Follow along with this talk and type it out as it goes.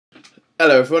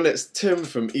Hello everyone, it's Tim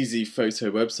from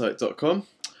easyphotowebsite.com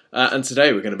and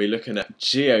today we're going to be looking at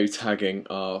geotagging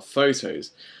our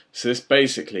photos. So this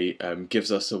basically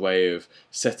gives us a way of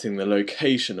setting the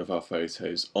location of our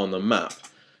photos on a map.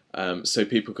 So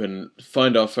people can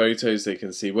find our photos, they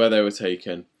can see where they were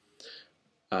taken,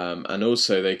 and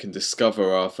also they can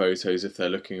discover our photos if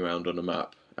they're looking around on a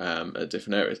map at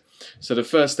different areas. So the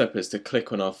first step is to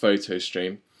click on our photo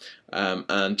stream,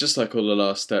 and just like all the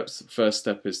last steps, the first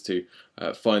step is to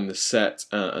find the set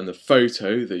and the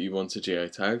photo that you want to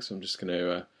geotag. So I'm just going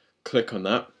to click on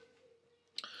that,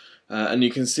 and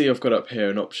you can see I've got up here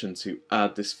an option to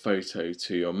add this photo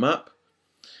to your map.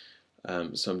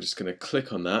 So I'm just going to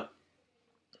click on that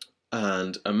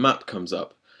and a map comes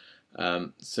up.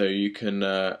 So you can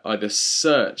either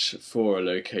search for a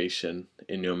location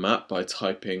in your map by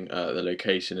typing the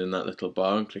location in that little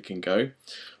bar and clicking go,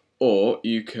 or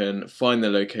you can find the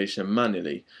location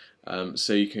manually.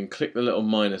 So you can click the little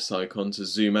minus icon to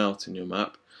zoom out in your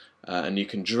map, and you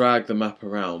can drag the map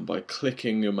around by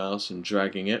clicking your mouse and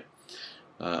dragging it.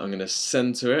 I'm going to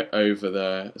center it over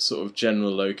the sort of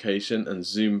general location and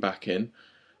zoom back in.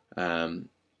 And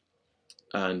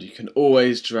you can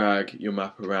always drag your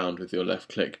map around with your left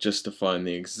click just to find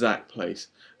the exact place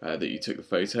that you took the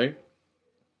photo.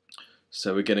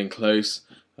 So we're getting close.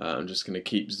 I'm just going to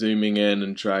keep zooming in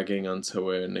and dragging until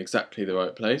we're in exactly the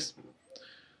right place.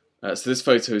 So this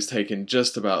photo is taken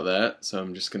just about there, so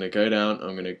I'm just going to go down,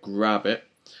 I'm going to grab it,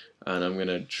 and I'm going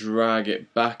to drag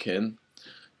it back in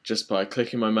just by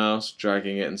clicking my mouse,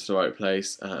 dragging it into the right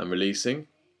place and releasing.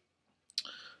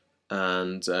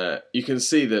 And you can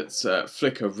see that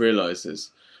Flickr realises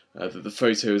that the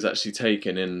photo is actually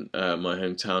taken in my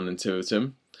hometown in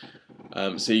Tiverton.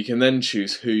 So you can then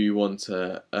choose who you want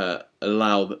to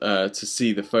allow to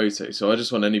see the photo. So I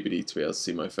just want anybody to be able to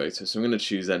see my photo, so I'm going to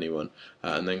choose anyone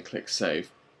and then click save.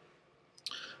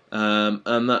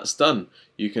 And that's done.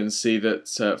 You can see that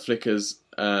Flickr's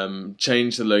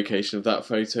changed the location of that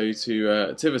photo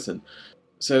to Tiverton.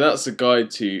 So that's a guide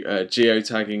to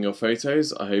geotagging your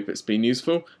photos. I hope it's been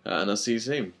useful, and I'll see you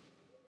soon.